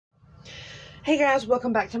Hey guys,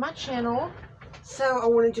 welcome back to my channel. So I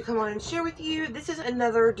wanted to come on and share with you, this is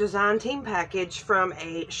another design team package from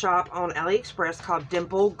a shop on AliExpress called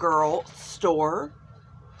Dimple Girl Store.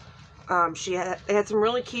 They had some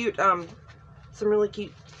really cute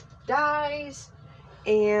dies,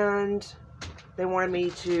 and they wanted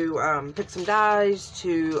me to pick some dies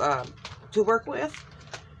to work with,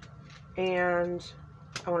 and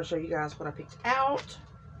I want to show you guys what I picked out,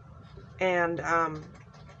 and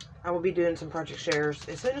I will be doing some project shares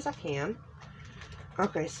as soon as I can.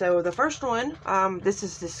 Okay, so the first one, this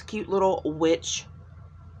is this cute little witch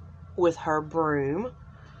with her broom,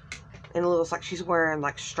 and it looks like she's wearing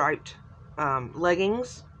like striped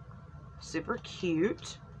leggings. Super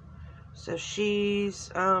cute. So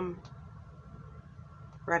she's right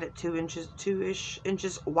at 2-ish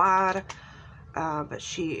inches wide, but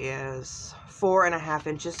she is 4.5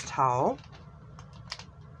 inches tall.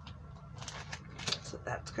 So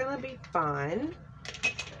that's gonna be fine.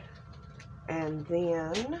 And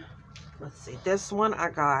then let's see, this one I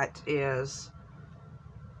got is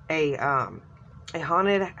a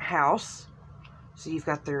haunted house. So you've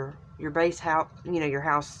got your base house, your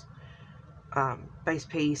house base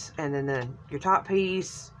piece, and then your top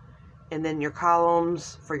piece, and then your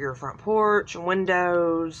columns for your front porch,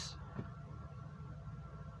 windows,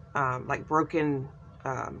 like broken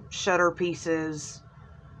shutter pieces,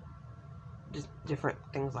 just different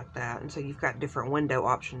things like that. And so you've got different window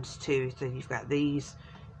options too. So you've got those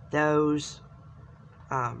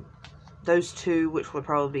two, which would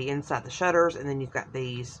probably be inside the shutters, and then you've got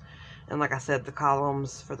these, and like I said, the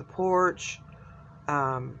columns for the porch,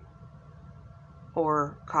 or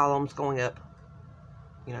columns going up,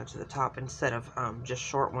 to the top instead of just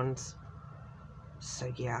short ones.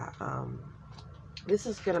 So yeah, this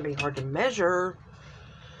is gonna be hard to measure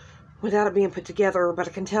without it being put together, but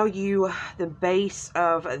I can tell you the base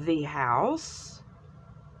of the house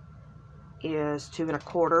is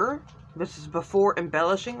 2.25. This is before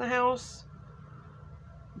embellishing the house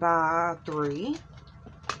by 3.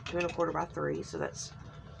 2.25 by 3, so that's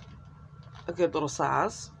a good little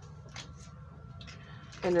size.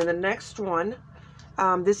 And then the next one,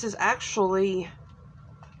 this is actually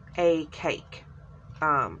a cake.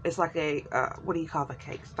 It's like a, what do you call the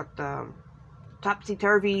cakes? Like the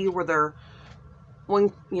topsy-turvy, where they're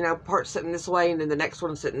one, part sitting this way, and then the next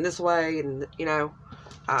one sitting this way, and,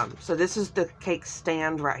 so this is the cake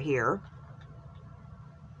stand right here.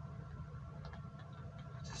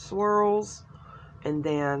 Swirls, and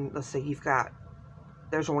then, let's see,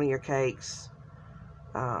 there's one of your cakes.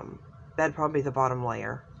 That'd probably be the bottom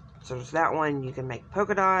layer. So there's that one, you can make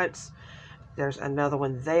polka dots. There's another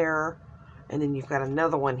one there. And then you've got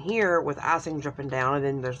another one here with icing dripping down. And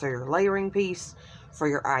then there's your layering piece for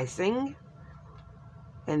your icing.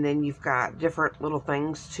 And then you've got different little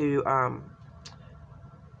things to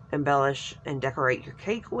embellish and decorate your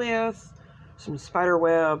cake with. Some spider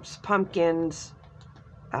webs, pumpkins.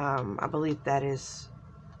 I believe that is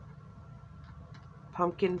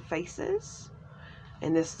pumpkin faces.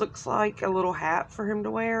 And this looks like a little hat for him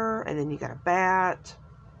to wear. And then you got a bat.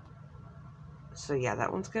 So yeah,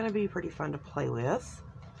 that one's going to be pretty fun to play with.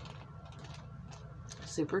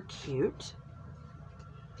 Super cute.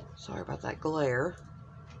 Sorry about that glare.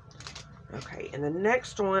 Okay, and the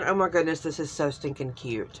next one, oh my goodness, this is so stinking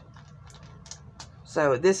cute.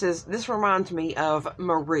 So this reminds me of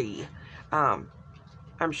Marie. I'm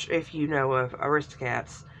sure if you know of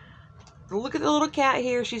Aristocats. Look at the little cat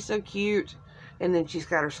here, she's so cute. And then she's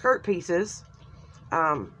got her skirt pieces.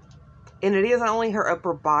 And it is only her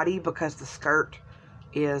upper body because the skirt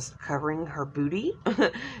is covering her booty.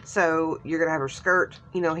 So you're going to have her skirt,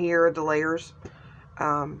 here, the layers.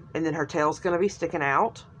 And then her tail's going to be sticking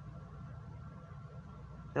out.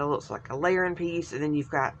 It looks like a layering piece. And then you've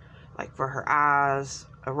got, like, for her eyes,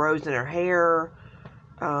 a rose in her hair,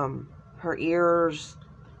 her ears,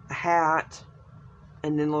 a hat,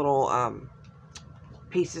 and then little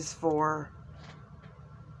pieces for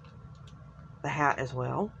the hat as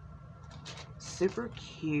well. Super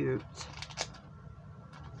cute.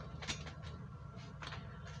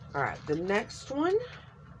 Alright, the next one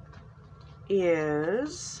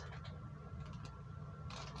is,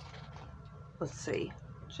 let's see,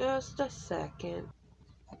 just a second.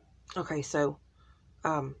 Okay, so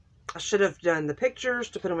I should have done the pictures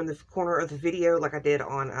to put them in the corner of the video like I did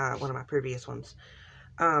on one of my previous ones.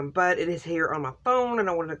 But it is here on my phone, and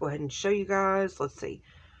I wanted to go ahead and show you guys. Let's see.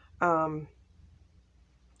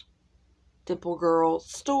 Dimple Girl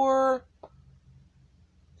Store.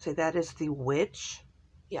 So that is the witch.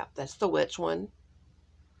 Yeah, that's the witch one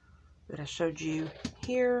that I showed you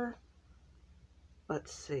here.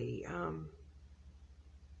 Let's see.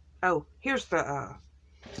 Oh, here's the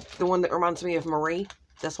one that reminds me of Marie.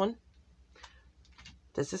 This one.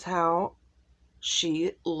 This is how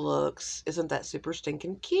she looks. Isn't that super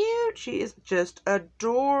stinking cute? She is just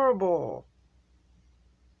adorable.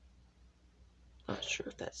 Not sure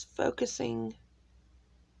if that's focusing.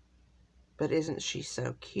 But isn't she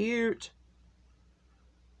so cute?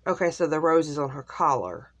 Okay, so the rose is on her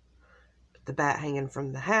collar. The bat hanging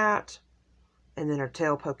from the hat. And then her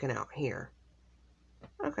tail poking out here.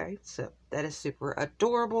 Okay, so that is super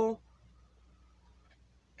adorable.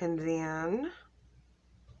 And then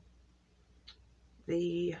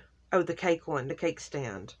the cake one, the cake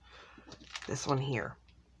stand. This one here.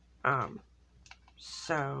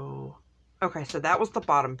 Okay, so that was the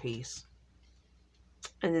bottom piece.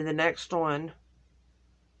 And then the next one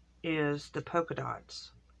is the polka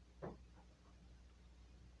dots.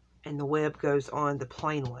 And the web goes on the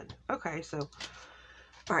plain one. Okay, so,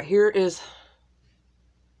 all right, here is,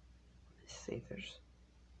 let's see if there's,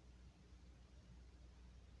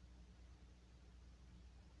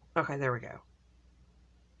 okay, there we go.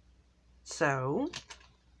 So,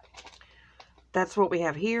 that's what we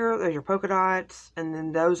have here. There's your polka dots, and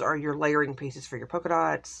then those are your layering pieces for your polka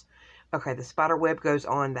dots. Okay, the spider web goes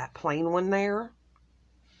on that plain one there.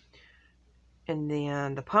 And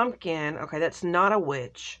then the pumpkin, okay, that's not a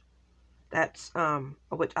witch. That's a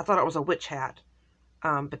witch. I thought it was a witch hat.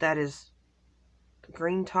 But that is the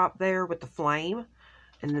green top there with the flame.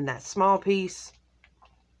 And then that small piece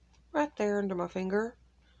right there under my finger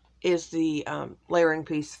is the layering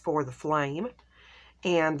piece for the flame.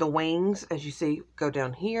 And the wings, as you see, go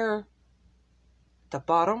down here at the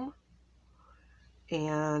bottom.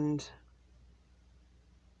 And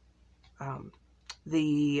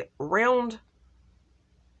the round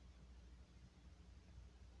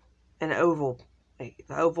and oval,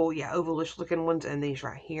 ovalish looking ones, and these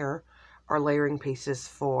right here are layering pieces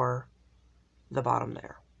for the bottom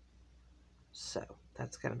there. So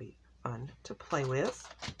that's going to be fun to play with.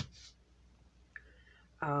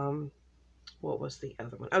 What was the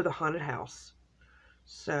other one? Oh, the haunted house.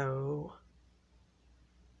 So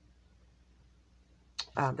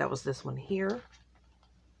that was this one here.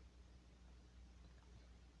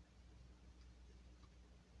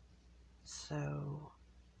 So,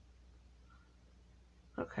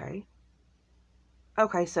 okay.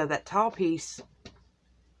 Okay, so that tall piece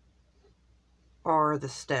are the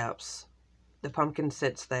steps. The pumpkin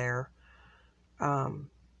sits there.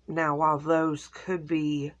 Now, while those could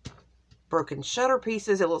be broken shutter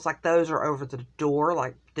pieces, it looks like those are over the door.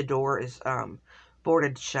 Like the door is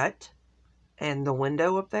boarded shut. And the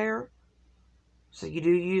window up there. So you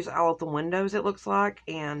do use all of the windows, it looks like.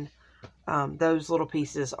 And those little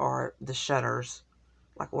pieces are the shutters.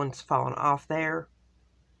 Like one's fallen off there.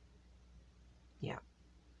 Yeah.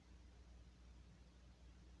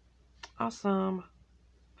 Awesome.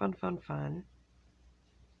 Fun, fun, fun.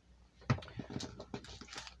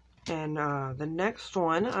 And the next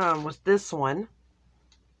one was this one.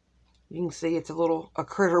 You can see it's a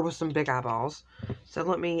critter with some big eyeballs. So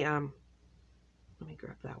let me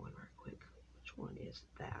grab that one right quick. Which one is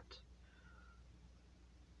that?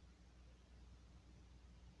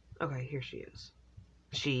 Okay, here she is.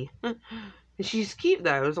 She. She's cute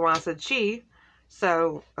though, is why I said she.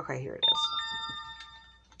 So, okay, here it is.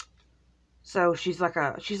 So she's like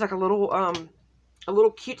a little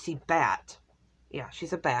cutesy bat. Yeah,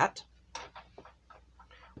 she's a bat.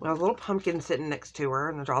 With a little pumpkin sitting next to her,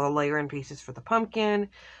 and there's all the layering pieces for the pumpkin,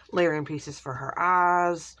 layering pieces for her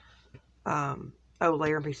eyes,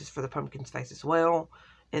 layering pieces for the pumpkin's face as well,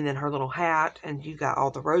 and then her little hat, and you got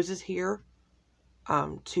all the roses here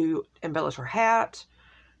to embellish her hat,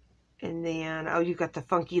 and then, you got the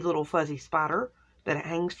funky little fuzzy spider that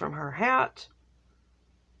hangs from her hat.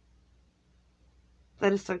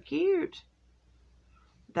 That is so cute.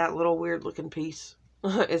 That little weird looking piece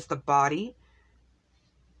is the body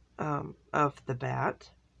of the bat.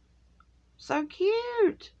 So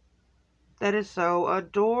cute. That is so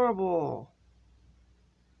adorable.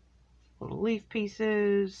 Little leaf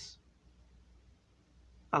pieces.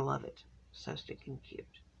 I love it. So stinking cute.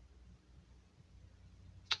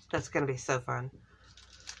 That's going to be so fun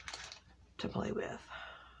to play with.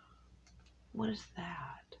 What is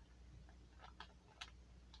that?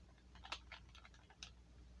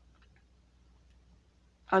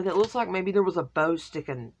 Oh, it looks like maybe there was a bow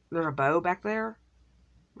sticking. There's a bow back there.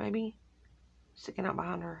 Maybe. Sticking out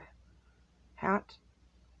behind her hat.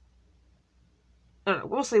 I don't know.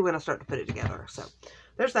 We'll see when I start to put it together. So,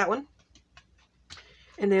 there's that one.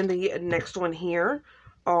 And then the next one here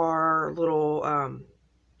are little,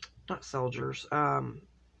 not soldiers. I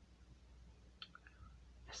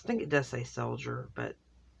think it does say soldier, but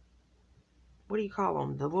what do you call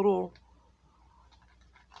them? The little,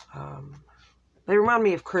 they remind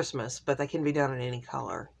me of Christmas, but they can be done in any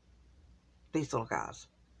color. These little guys.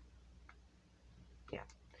 Yeah.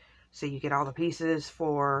 So you get all the pieces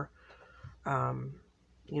for,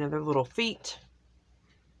 you know, their little feet.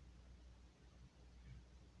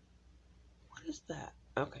 What is that?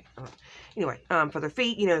 Okay. Anyway, for their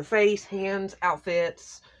feet, you know, face, hands,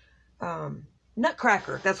 outfits.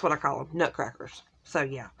 Nutcracker. That's what I call them. Nutcrackers. So,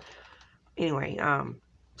 yeah. Anyway,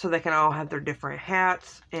 so they can all have their different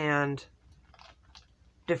hats and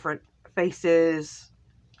different faces.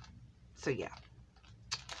 So, yeah.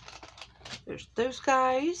 There's those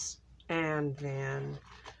guys. And then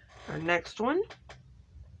our next one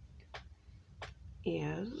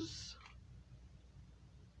is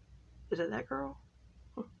it that girl?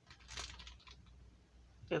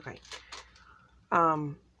 Okay.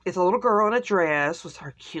 It's a little girl in a dress with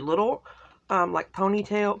her cute little, like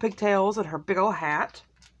ponytail, pigtails, and her big old hat.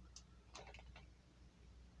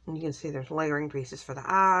 And you can see there's layering pieces for the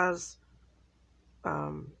eyes.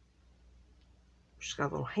 She's got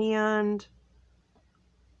a little hand.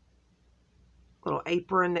 Little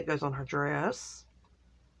apron that goes on her dress.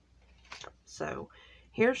 So,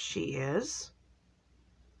 here she is.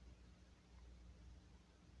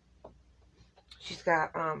 She's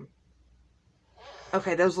got,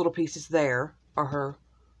 okay, those little pieces there are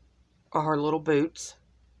her little boots.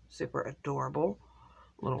 Super adorable.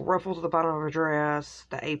 Little ruffles at the bottom of her dress,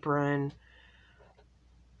 the apron,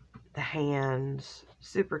 the hands.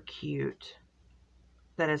 Super cute.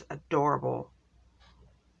 That is adorable.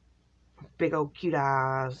 Big old cute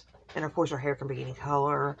eyes. And of course her hair can be any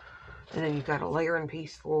color. And then you've got a layering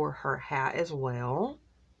piece for her hat as well.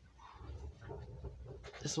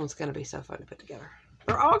 This one's going to be so fun to put together.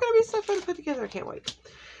 They're all going to be so fun to put together. I can't wait.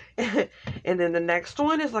 And then the next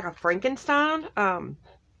one is like a Frankenstein.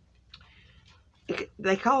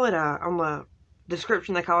 They call it on the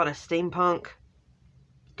description, they call it a steampunk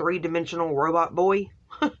 3-dimensional robot boy.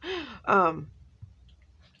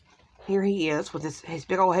 Here he is with his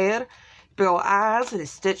big old head, big old eyes, and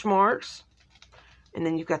his stitch marks. And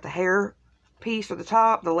then you've got the hair piece for the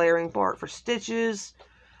top, the layering part for stitches,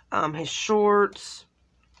 his shorts,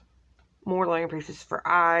 more layering pieces for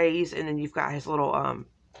eyes, and then you've got his little,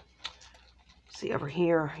 see over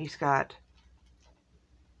here, he's got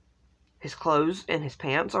his clothes and his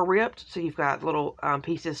pants are ripped, so you've got little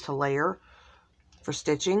pieces to layer for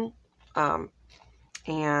stitching.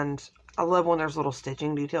 And I love when there's little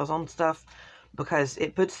stitching details on stuff because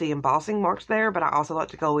it puts the embossing marks there, but I also like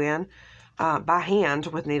to go in by hand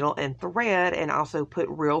with needle and thread and also put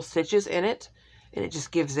real stitches in it, and it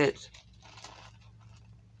just gives it,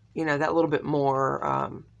 you know, that little bit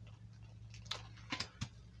more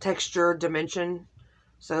texture, dimension.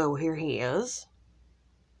 So here he is.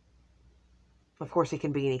 Of course, he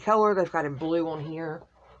can be any color. They've got him blue on here.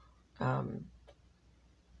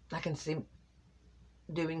 I can see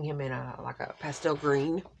doing him in like a pastel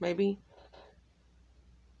green, maybe.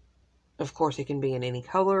 Of course, it can be in any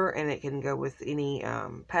color, and it can go with any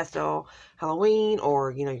pastel Halloween, or,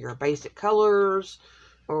 you know, your basic colors,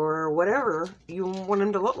 or whatever you want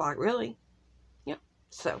him to look like, really. Yep.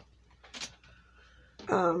 So,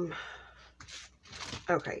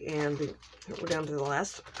 okay, and we're down to the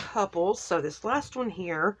last couple. So this last one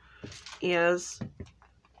here is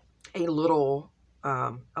a little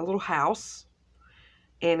house,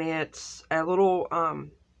 and it's a little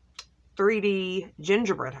 3D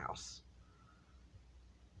gingerbread house.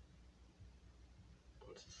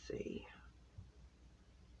 Let's see.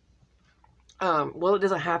 Well, it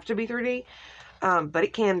doesn't have to be 3D, but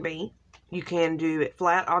it can be. You can do it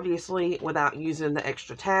flat, obviously, without using the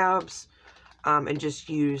extra tabs, and just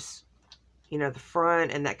use, you know, the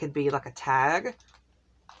front, and that could be like a tag,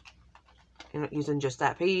 you know, using just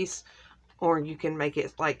that piece. Or you can make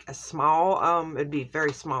it like a small, it'd be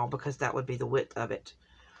very small because that would be the width of it.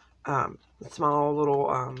 A small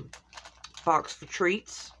little box for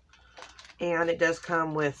treats. And it does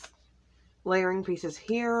come with layering pieces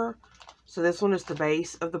here. So this one is the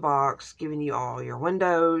base of the box, giving you all your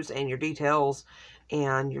windows and your details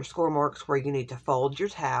and your score marks where you need to fold your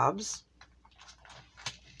tabs.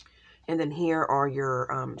 And then here are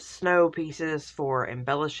your snow pieces for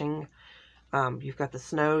embellishing. You've got the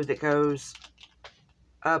snow that goes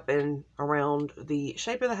up and around the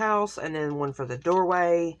shape of the house, and then one for the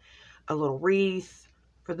doorway, a little wreath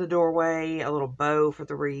for the doorway, a little bow for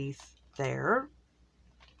the wreath there.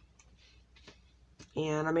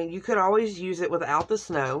 And, I mean, you could always use it without the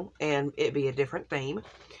snow, and it'd be a different theme.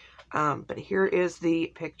 But here is the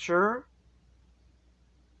picture.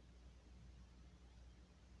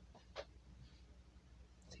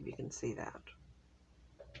 See if you can see that.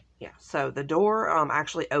 Yeah, so the door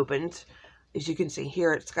actually opened. As you can see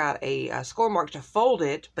here, it's got a score mark to fold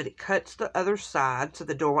it, but it cuts the other side, so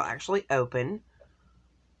the door will actually open.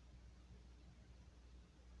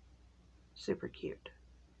 Super cute.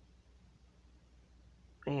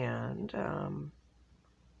 And,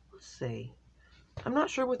 let's see. I'm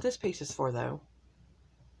not sure what this piece is for, though.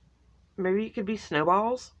 Maybe it could be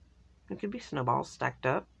snowballs. It could be snowballs stacked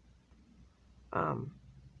up.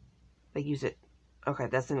 They use it. Okay,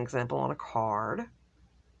 that's an example on a card.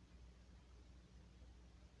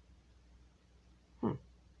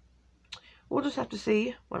 We'll just have to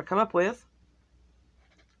see what I come up with.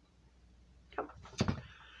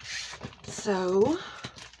 So,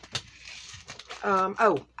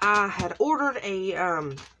 oh, I had ordered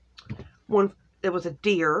a, one, it was a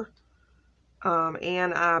deer,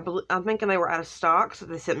 and I'm thinking they were out of stock, so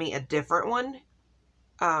they sent me a different one,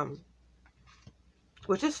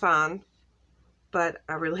 which is fine, but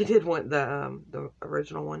I really did want the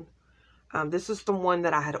original one. This is the one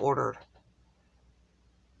that I had ordered.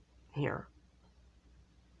 Here.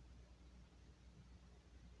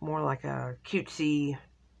 More like a cutesy,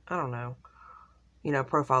 I don't know, you know,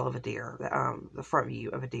 profile of a deer, the front view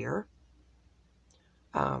of a deer.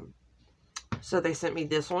 So they sent me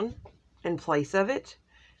this one in place of it,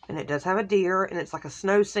 and it does have a deer, and it's like a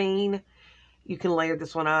snow scene. You can layer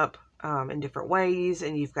this one up in different ways,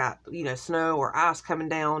 and you've got, you know, snow or ice coming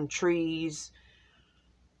down, trees.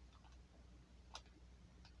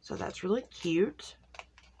 So that's really cute.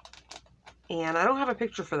 And I don't have a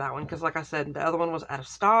picture for that one because, like I said, the other one was out of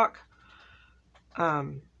stock.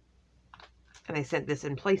 And they sent this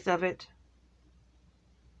in place of it.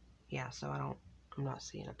 Yeah, so I'm not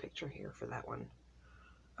seeing a picture here for that one.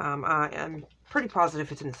 I am pretty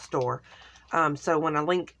positive it's in the store. So when I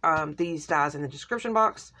link these dies in the description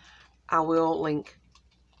box, I will link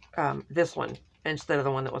this one instead of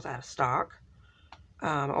the one that was out of stock.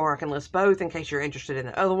 Or I can list both in case you're interested in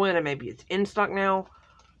the other one and maybe it's in stock now.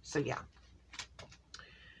 So yeah.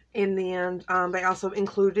 And then they also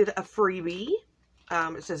included a freebie.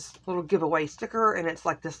 It says little giveaway sticker, and it's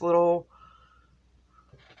like this little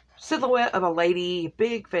silhouette of a lady,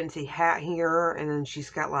 big fancy hat here, and then she's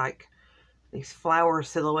got like these flower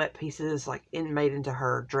silhouette pieces like made into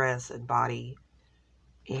her dress and body.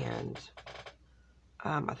 And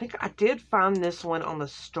I think I did find this one on the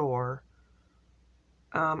store.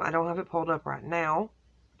 I don't have it pulled up right now,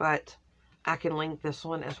 but I can link this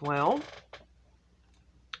one as well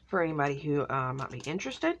for anybody who might be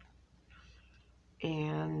interested.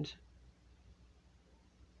 And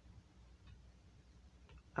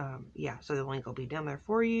yeah, so the link will be down there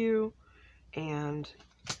for you. And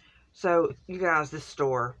so you guys, this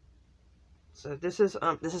store, so this is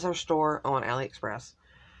our store on AliExpress,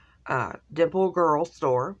 Dimple Girl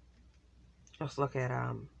Store. Let's look at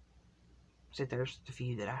see, there's the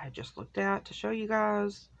few that I had just looked at to show you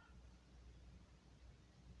guys.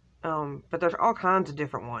 But there's all kinds of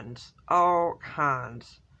different ones. All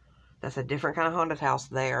kinds. That's a different kind of haunted house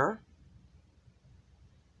there.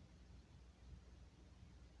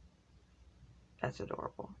 That's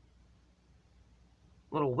adorable.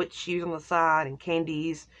 Little witch shoes on the side and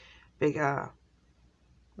candies. Big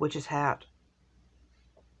witch's hat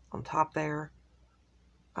on top there.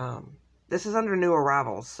 This is under new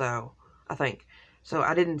arrivals, so I think. So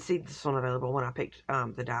I didn't see this one available when I picked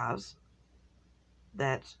the dies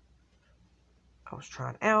that I was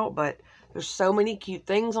trying out, but there's so many cute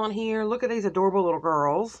things on here. Look at these adorable little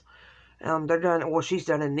girls. They're done, well, she's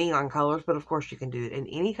done in neon colors, but of course you can do it in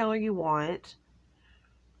any color you want.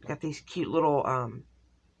 Got these cute little,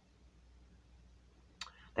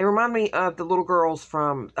 they remind me of the little girls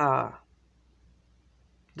from, the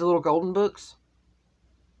little golden books.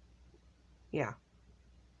 Yeah.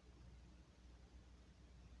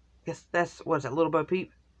 Guess that's, what is that, Little Bo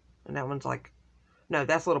Peep? And that one's like, no,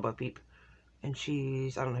 that's Little Bo Peep. And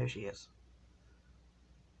she's, I don't know who she is.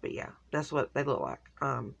 But yeah, that's what they look like.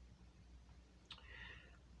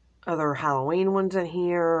 Other Halloween ones in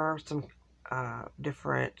here. Some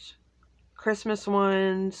different Christmas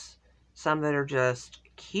ones. Some that are just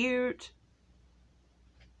cute.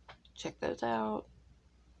 Check those out.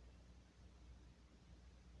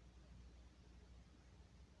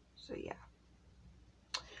 So yeah.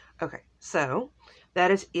 Okay, so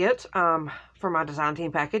that is it for my design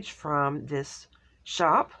team package from this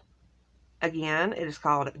shop. Again, it is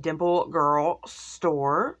called Dimple Girl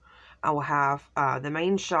Store. I will have the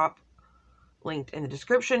main shop linked in the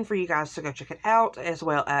description for you guys to go check it out, as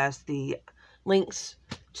well as the links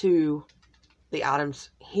to the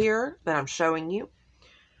items here that I'm showing you.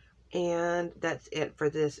 And that's it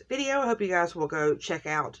for this video. I hope you guys will go check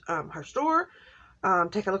out her store.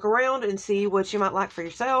 take a look around and see what you might like for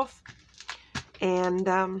yourself. And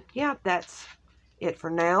yeah, that's it for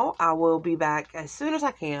now. I will be back as soon as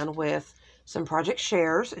I can with some project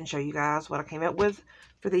shares and show you guys what I came up with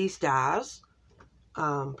for these dies.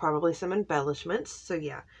 Probably some embellishments. So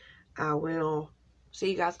yeah, I will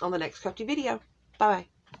see you guys on the next crafty video. Bye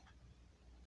bye.